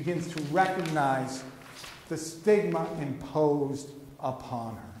 She begins to recognize the stigma imposed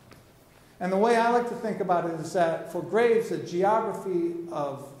upon her. And the way I like to think about it is that for Graves, the geography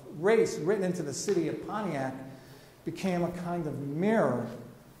of race written into the city of Pontiac became a kind of mirror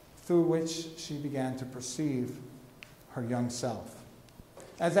through which she began to perceive her young self.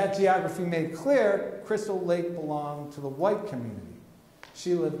 As that geography made clear, Crystal Lake belonged to the white community.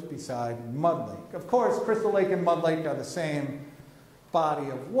 She lived beside Mud Lake. Of course, Crystal Lake and Mud Lake are the same body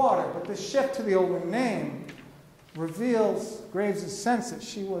of water, but the shift to the older name reveals Graves' sense that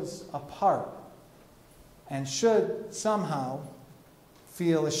she was apart and should somehow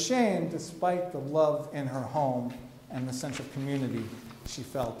feel ashamed despite the love in her home and the sense of community she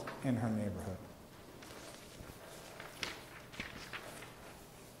felt in her neighborhood.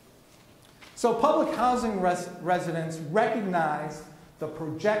 So public housing residents recognized the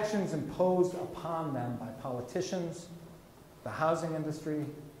projections imposed upon them by politicians, the housing industry,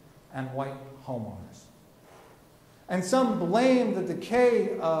 and white homeowners. And some blame the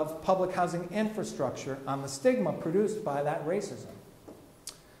decay of public housing infrastructure on the stigma produced by that racism.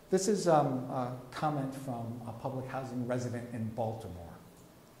 This is a comment from a public housing resident in Baltimore.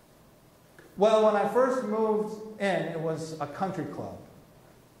 Well, when I first moved in, it was a country club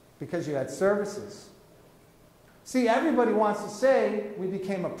because you had services. See, everybody wants to say we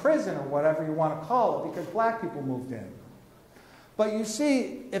became a prison or whatever you want to call it because black people moved in. But you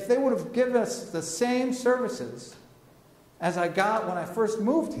see, if they would have given us the same services as I got when I first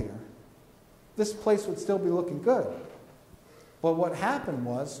moved here, this place would still be looking good. But what happened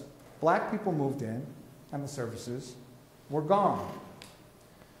was black people moved in and the services were gone.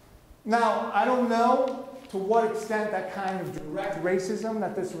 Now, I don't know to what extent that kind of direct racism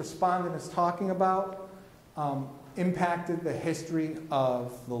that this respondent is talking about impacted the history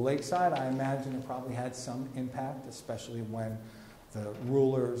of the Lakeside. I imagine it probably had some impact, especially when the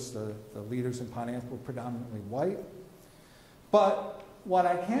rulers, the leaders in Pontiac were predominantly white. But what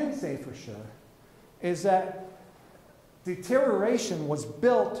I can say for sure is that deterioration was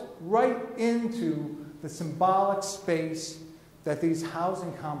built right into the symbolic space that these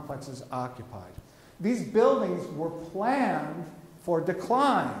housing complexes occupied. These buildings were planned for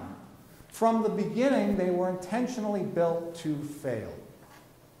decline. From the beginning, they were intentionally built to fail.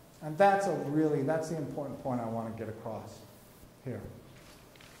 And that's the important point I want to get across here.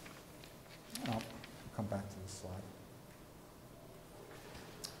 I'll come back to this slide.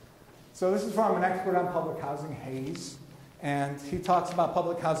 So this is from an expert on public housing, Hayes. And he talks about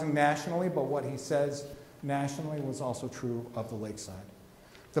public housing nationally, but what he says nationally was also true of the Lakeside.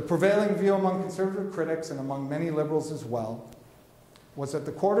 The prevailing view among conservative critics and among many liberals as well was that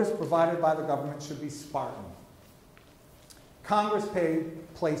the quarters provided by the government should be Spartan. Congress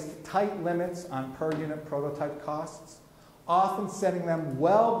placed tight limits on per-unit prototype costs, often setting them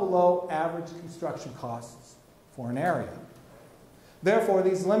well below average construction costs for an area. Therefore,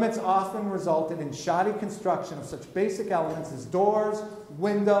 these limits often resulted in shoddy construction of such basic elements as doors,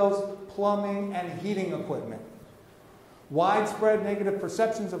 windows, plumbing, and heating equipment. Widespread negative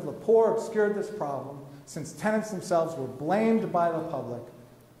perceptions of the poor obscured this problem, since tenants themselves were blamed by the public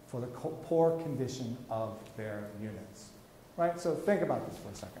for the poor condition of their units. Right? So think about this for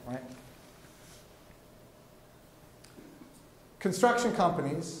a second, right? Construction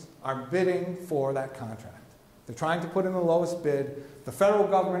companies are bidding for that contract. They're trying to put in the lowest bid. The federal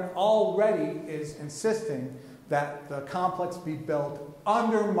government already is insisting that the complex be built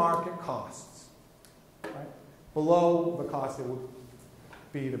under market costs, right? Below the cost it would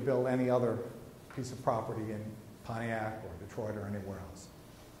be to build any other piece of property in Pontiac or Detroit or anywhere else.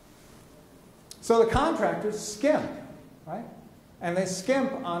 So the contractors skimp, right? And they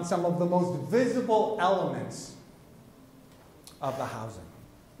skimp on some of the most visible elements of the housing,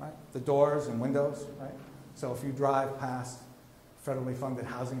 right? The doors and windows, right? So if you drive past federally funded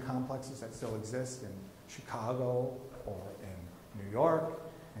housing complexes that still exist in Chicago or in New York,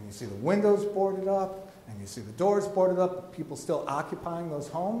 and you see the windows boarded up, and you see the doors boarded up, people still occupying those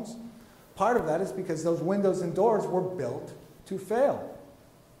homes, part of that is because those windows and doors were built to fail.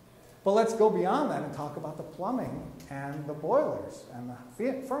 But let's go beyond that and talk about the plumbing and the boilers and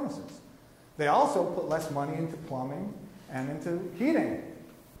the furnaces. They also put less money into plumbing and into heating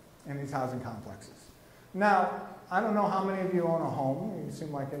in these housing complexes. Now, I don't know how many of you own a home. You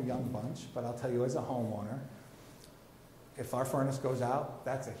seem like a young bunch, but I'll tell you as a homeowner, if our furnace goes out,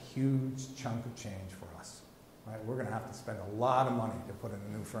 that's a huge chunk of change for us. Right? We're going to have to spend a lot of money to put in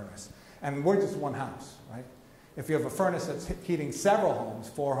a new furnace. And we're just one house, right? If you have a furnace that's heating several homes,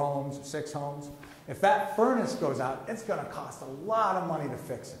 4 homes, 6 homes, if that furnace goes out, it's going to cost a lot of money to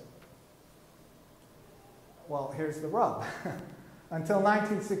fix it. Well, here's the rub. Until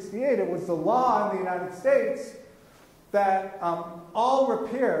 1968, it was the law in the United States that all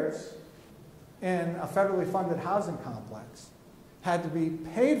repairs in a federally funded housing complex had to be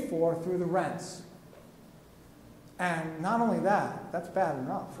paid for through the rents. And not only that, that's bad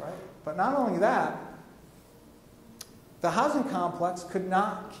enough, right? But not only that, the housing complex could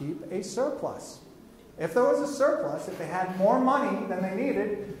not keep a surplus. If there was a surplus, if they had more money than they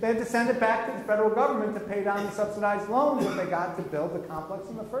needed, they had to send it back to the federal government to pay down the subsidized loans that they got to build the complex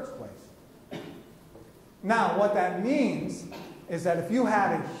in the first place. Now, what that means is that if you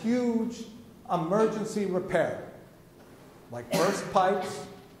had a huge emergency repair, like burst pipes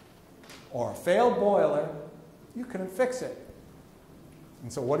or a failed boiler, you couldn't fix it.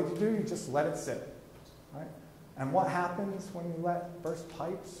 And so what did you do? You just let it sit, right? And what happens when you let burst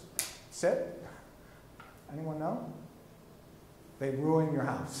pipes sit? Anyone know? They ruin your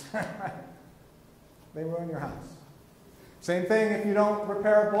house. Right? They ruin your house. Same thing if you don't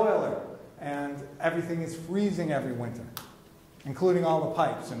repair a boiler and everything is freezing every winter, including all the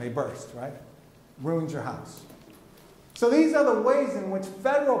pipes, and they burst, right? Ruins your house. So these are the ways in which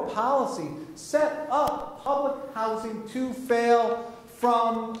federal policy set up public housing to fail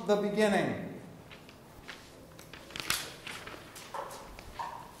from the beginning.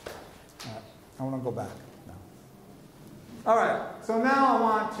 All right, I want to go back. All right, so now I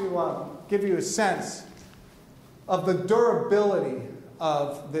want to give you a sense of the durability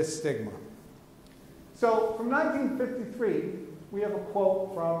of this stigma. So from 1953, we have a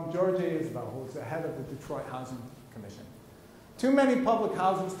quote from George A. Isbell, who was the head of the Detroit Housing Commission. Too many public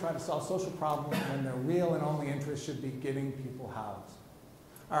houses try to solve social problems when their real and only interest should be getting people housed.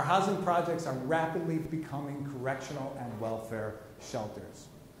 Our housing projects are rapidly becoming correctional and welfare shelters.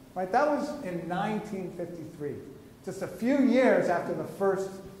 Right, that was in 1953. Just a few years after the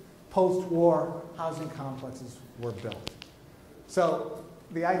first post-war housing complexes were built. So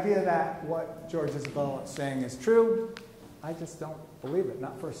the idea that what George Isbell is saying is true, I just don't believe it,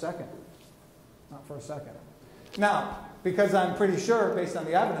 not for a second. Not for a second. Now, because I'm pretty sure, based on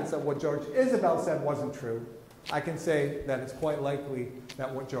the evidence, that what George Isbell said wasn't true, I can say that it's quite likely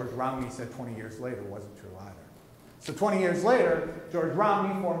that what George Romney said 20 years later wasn't true either. So 20 years later, George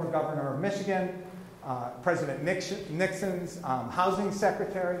Romney, former governor of Michigan, President Nixon's housing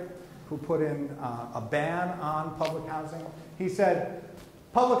secretary, who put in a ban on public housing, he said,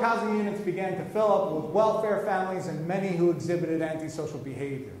 public housing units began to fill up with welfare families and many who exhibited antisocial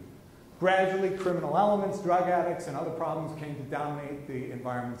behavior. Gradually, criminal elements, drug addicts, and other problems came to dominate the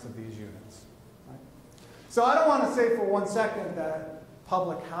environments of these units. Right? So I don't want to say for one second that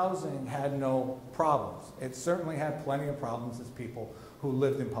public housing had no problems. It certainly had plenty of problems, as people who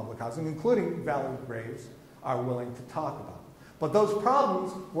lived in public housing, including Valerie Graves, are willing to talk about. But those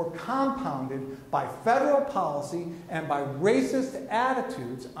problems were compounded by federal policy and by racist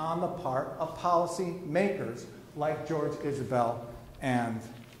attitudes on the part of policy makers like George Isbell and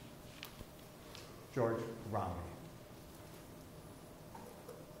George Romney.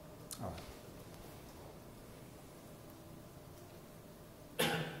 All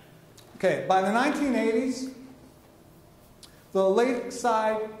right. Okay, by the 1980s, The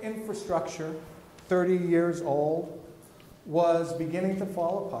lakeside infrastructure, 30 years old, was beginning to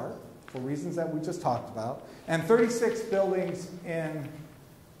fall apart for reasons that we just talked about, and 36 buildings in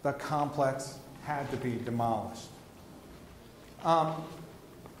the complex had to be demolished.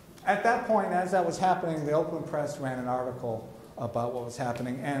 At that point, as that was happening, the Oakland Press ran an article about what was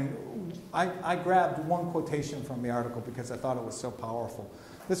happening, and I grabbed one quotation from the article because I thought it was so powerful.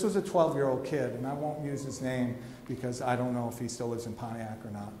 This was a 12-year-old kid, and I won't use his name because I don't know if he still lives in Pontiac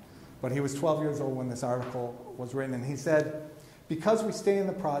or not. But he was 12 years old when this article was written, and he said, "Because we stay in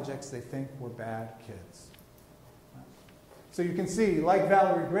the projects, they think we're bad kids." So you can see, like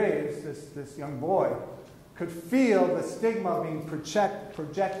Valerie Graves, this young boy, could feel the stigma being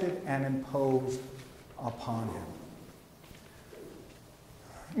projected and imposed upon him.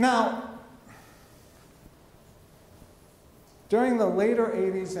 Now, during the later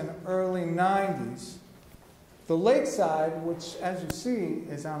 80s and early 90s, the lakeside, which, as you see,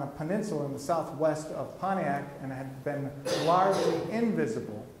 is on a peninsula in the southwest of Pontiac and had been largely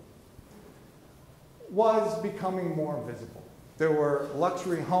invisible, was becoming more visible. There were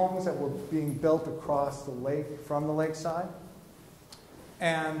luxury homes that were being built across the lake from the lakeside,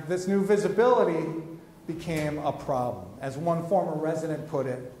 and this new visibility became a problem. As one former resident put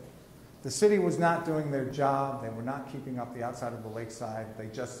it, the city was not doing their job. They were not keeping up the outside of the lakeside. They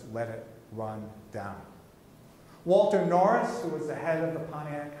just let it run down. Walter Norris, who was the head of the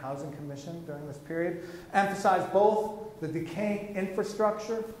Pontiac Housing Commission during this period, emphasized both the decaying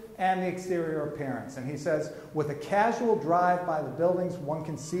infrastructure and the exterior appearance. And he says, with a casual drive by the buildings, one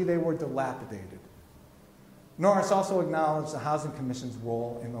can see they were dilapidated. Norris also acknowledged the Housing Commission's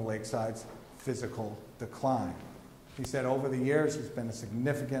role in the lakeside's physical decline. He said, over the years, there's been a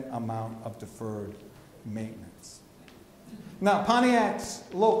significant amount of deferred maintenance. Now, Pontiac's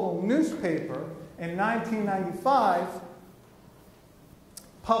local newspaper in 1995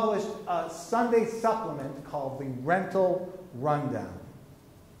 published a Sunday supplement called the Rental Rundown.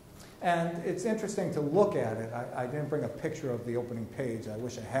 And it's interesting to look at it. I didn't bring a picture of the opening page. I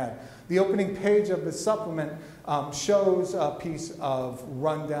wish I had. The opening page of the supplement shows a piece of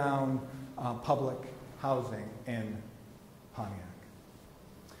rundown public housing in Pontiac.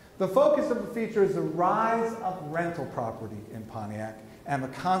 The focus of the feature is the rise of rental property in Pontiac and the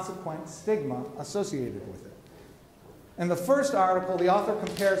consequent stigma associated with it. In the first article, the author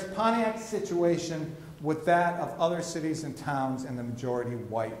compares Pontiac's situation with that of other cities and towns in the majority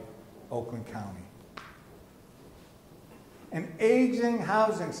white Oakland County. An aging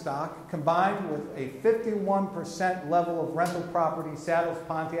housing stock combined with a 51% level of rental property saddles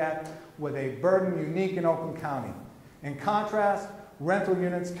Pontiac with a burden unique in Oakland County. In contrast, rental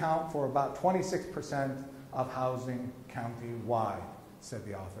units count for about 26% of housing county-wide, said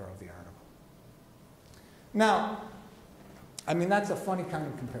the author of the article. Now, I mean, that's a funny kind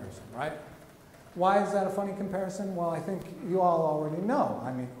of comparison, right? Why is that a funny comparison? Well, I think you all already know.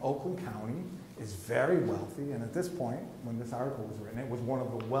 I mean, Oakland County is very wealthy, and at this point, when this article was written, it was one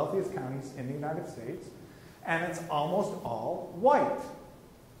of the wealthiest counties in the United States, and it's almost all white,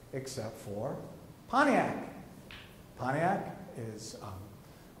 except for Pontiac. Pontiac is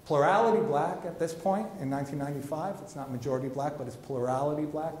plurality black at this point in 1995. It's not majority black, but it's plurality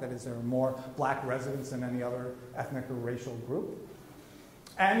black. That is, there are more black residents than any other ethnic or racial group.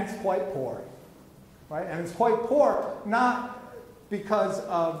 And it's quite poor, right? And it's quite poor not because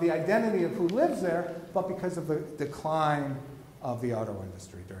of the identity of who lives there, but because of the decline of the auto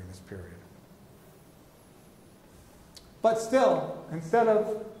industry during this period. But still, instead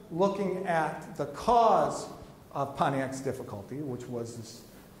of looking at the cause of Pontiac's difficulty, which was this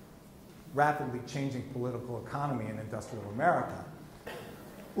rapidly changing political economy in industrial America,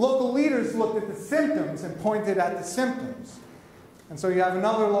 local leaders looked at the symptoms and pointed at the symptoms. And so you have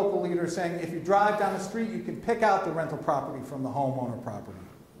another local leader saying, if you drive down the street, you can pick out the rental property from the homeowner property.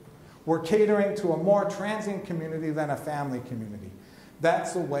 We're catering to a more transient community than a family community.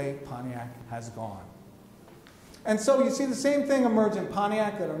 That's the way Pontiac has gone. And so you see the same thing emerge in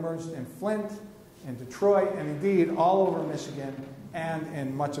Pontiac that emerged in Flint, in Detroit, and indeed all over Michigan and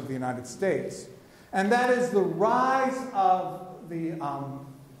in much of the United States. And that is the rise of the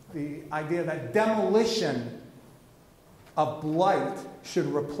idea that demolition of blight should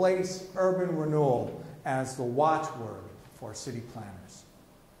replace urban renewal as the watchword for city planners.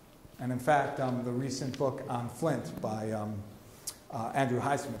 And in fact, the recent book on Flint by Andrew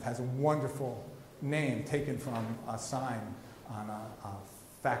Highsmith has a wonderful name taken from a sign on a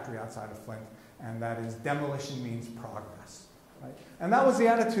factory outside of Flint, and that is demolition means progress. Right? And that was the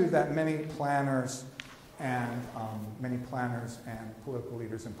attitude that many planners and political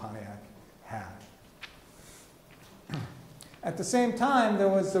leaders in Pontiac had. At the same time, there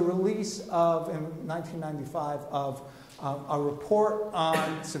was the release of, in 1995, of a report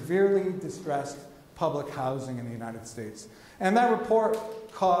on severely distressed public housing in the United States. And that report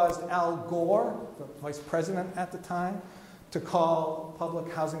caused Al Gore, the vice president at the time, to call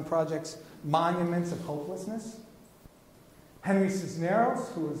public housing projects monuments of hopelessness. Henry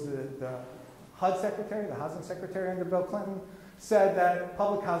Cisneros, who was the HUD secretary, the housing secretary under Bill Clinton, said that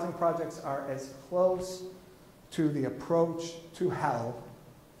public housing projects are as close to the approach to hell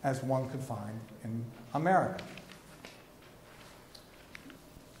as one could find in America.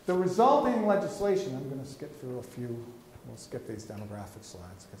 The resulting legislation, I'm going to skip through a few, we'll skip these demographic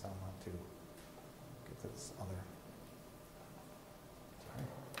slides because I want to get to this other. Sorry.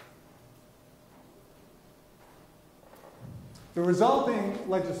 The resulting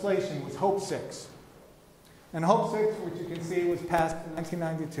legislation was Hope 6. And Hope 6, which you can see was passed in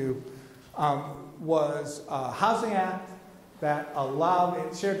 1992, was a housing act that allowed,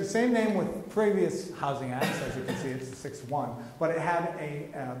 it shared the same name with previous housing acts, as you can see, it's the 6-1, but it had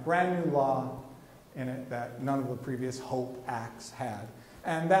a brand new law in it that none of the previous Hope acts had.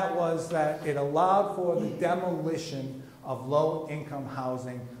 And that was that it allowed for the demolition of low-income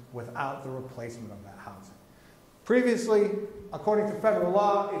housing without the replacement of that housing. Previously, according to federal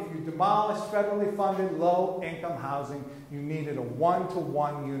law, if you demolished federally funded low-income housing, you needed a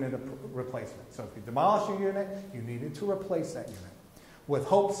 1-to-1 unit of replacement. So if you demolished your unit, you needed to replace that unit. With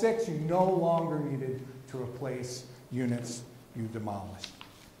Hope 6, you no longer needed to replace units you demolished.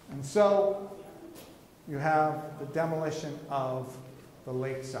 And so you have the demolition of the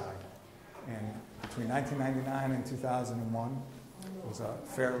Lakeside between 1999 and 2001. It was a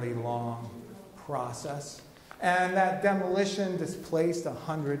fairly long process. And that demolition displaced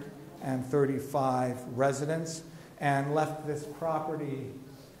 135 residents and left this property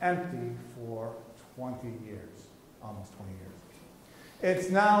empty for 20 years, almost 20 years. It's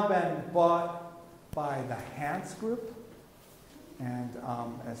now been bought by the Hance Group. And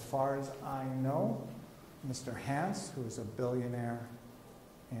as far as I know, Mr. Hance, who is a billionaire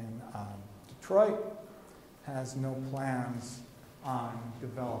in Detroit, has no plans on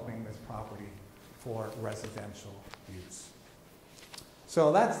developing this property for residential use.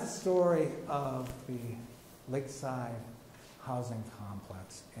 So that's the story of the Lakeside Housing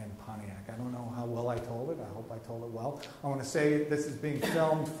Complex in Pontiac. I don't know how well I told it. I hope I told it well. I want to say this is being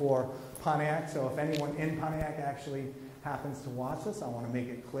filmed for Pontiac, so if anyone in Pontiac actually happens to watch this, I want to make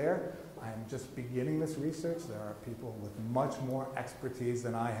it clear. I'm just beginning this research. There are people with much more expertise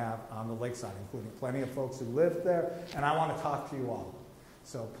than I have on the Lakeside, including plenty of folks who live there, and I want to talk to you all.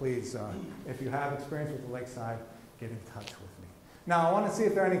 So please, if you have experience with the Lakeside, get in touch with me. Now, I want to see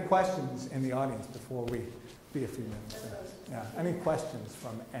if there are any questions in the audience before we be a few minutes. Yeah, any questions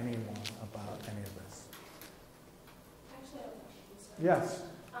from anyone about any of this? Actually, I have a question. Yes.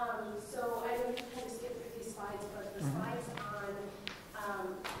 So I know you kind of skipped through these slides, but the slides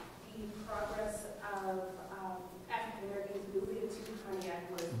on the progress of African Americans moving to Pontiac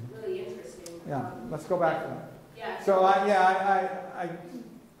was really interesting. Yeah, let's go back to that. Yeah. So I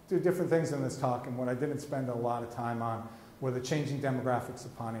do different things in this talk, and what I didn't spend a lot of time on were the changing demographics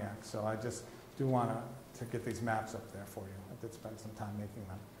of Pontiac. So I just do want to get these maps up there for you. I did spend some time making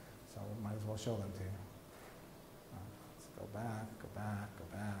them, so we might as well show them to you. Let's go back, go back, go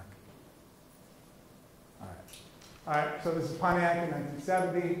back. All right, so this is Pontiac in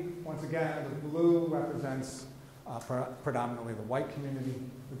 1970. Once again, the blue represents predominantly the white community.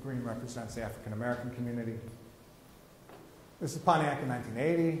 The green represents the African American community. This is Pontiac in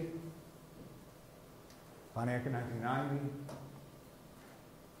 1980, Pontiac in 1990,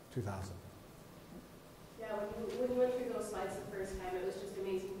 2000. Yeah, when you went through those slides the first time, it was just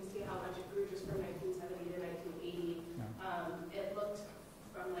amazing to see how much it grew just from 1970 to 1980. Yeah. It looked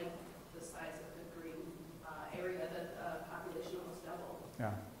from like the size of the green area that the population almost doubled.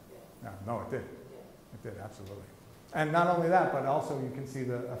 Yeah. Yeah. No, it did. Yeah. It did, absolutely. And not only that, but also you can see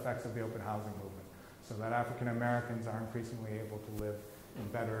the effects of the open housing movement. So that African Americans are increasingly able to live in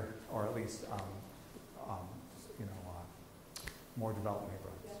better, or at least, more developed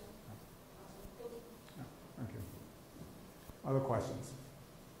neighborhoods. Yeah. Yeah. Thank you. Other questions?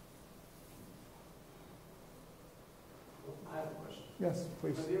 I have a question. Yes,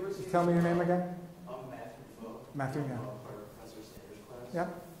 please. Have you ever seen Tell me your name again. Matthew Foe. Matthew, yeah. Part of Professor Sanders' class. Yeah.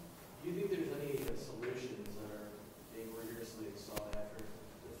 Do you think there's any solutions that are being rigorously sought after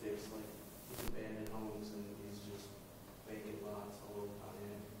to fix like these abandoned homes and these just vacant lots all over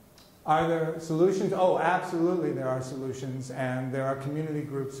Pontiac? Are there solutions? Oh, absolutely there are solutions, and there are community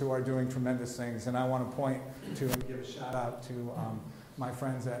groups who are doing tremendous things, and I want to point to and give a shout out to my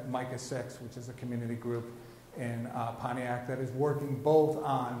friends at Micah 6, which is a community group in Pontiac that is working both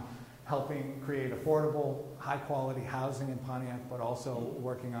on helping create affordable, high-quality housing in Pontiac, but also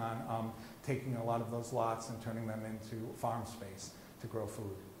working on taking a lot of those lots and turning them into farm space to grow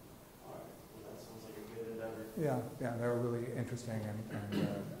food. All right, well, that sounds like a good endeavor. Yeah, they're a really interesting and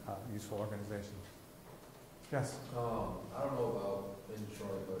useful organization. Yes? I don't know about in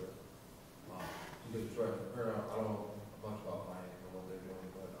Detroit, but Detroit, or I don't know much about Pontiac and what they're doing,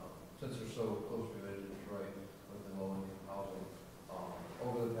 but since they're so closely related to Detroit with the low-income housing,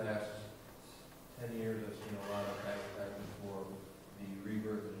 over the past 10 years, I've seen a lot of advertisements for the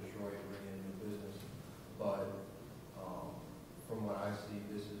rebirth of Detroit and bringing in new business, but from what I see,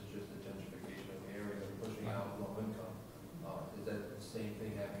 this is just a gentrification of the area, pushing out low-income. Is that the same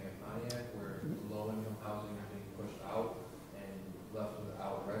thing happening in Pontiac, where low-income housing is being pushed out and left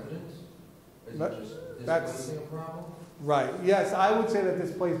without residents? Is it just displacing a problem? Right. Yes, I would say that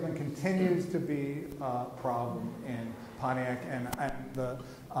displacement continues to be a problem in Pontiac, and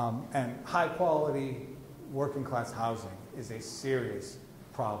high-quality working-class housing is a serious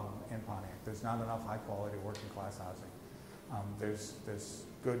problem in Pontiac. There's not enough high-quality working-class housing. There's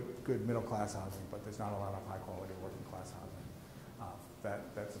good middle-class housing, but there's not a lot of high-quality working-class housing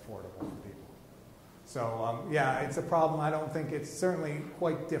that's affordable for people. So yeah, it's a problem. I don't think it's certainly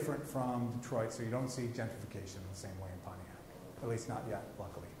quite different from Detroit, so you don't see gentrification the same way in Pontiac, at least not yet,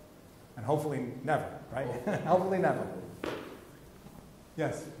 luckily. And hopefully never, right? Hopefully never.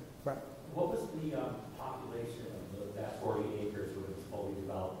 Yes, Brett? What was the population of that 40 acres when it was fully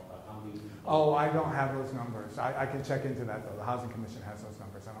developed? How many? Oh, I don't have those numbers. I can check into that, though. The Housing Commission has those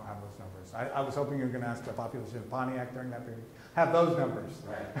numbers. I don't have those numbers. I was hoping you were going to ask the population of Pontiac during that period. Have those numbers,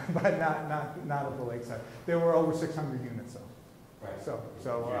 Right. but not of the Lakeside. There were over 600 units, though. Right. So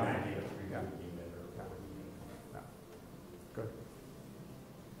You're not giving yeah. No. Good.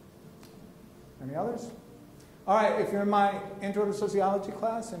 Any others? All right, if you're in my intro to sociology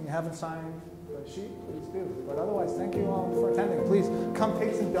class and you haven't signed the sheet, please do. But otherwise, thank you all for attending. Please come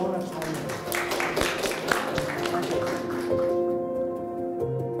take some donuts home.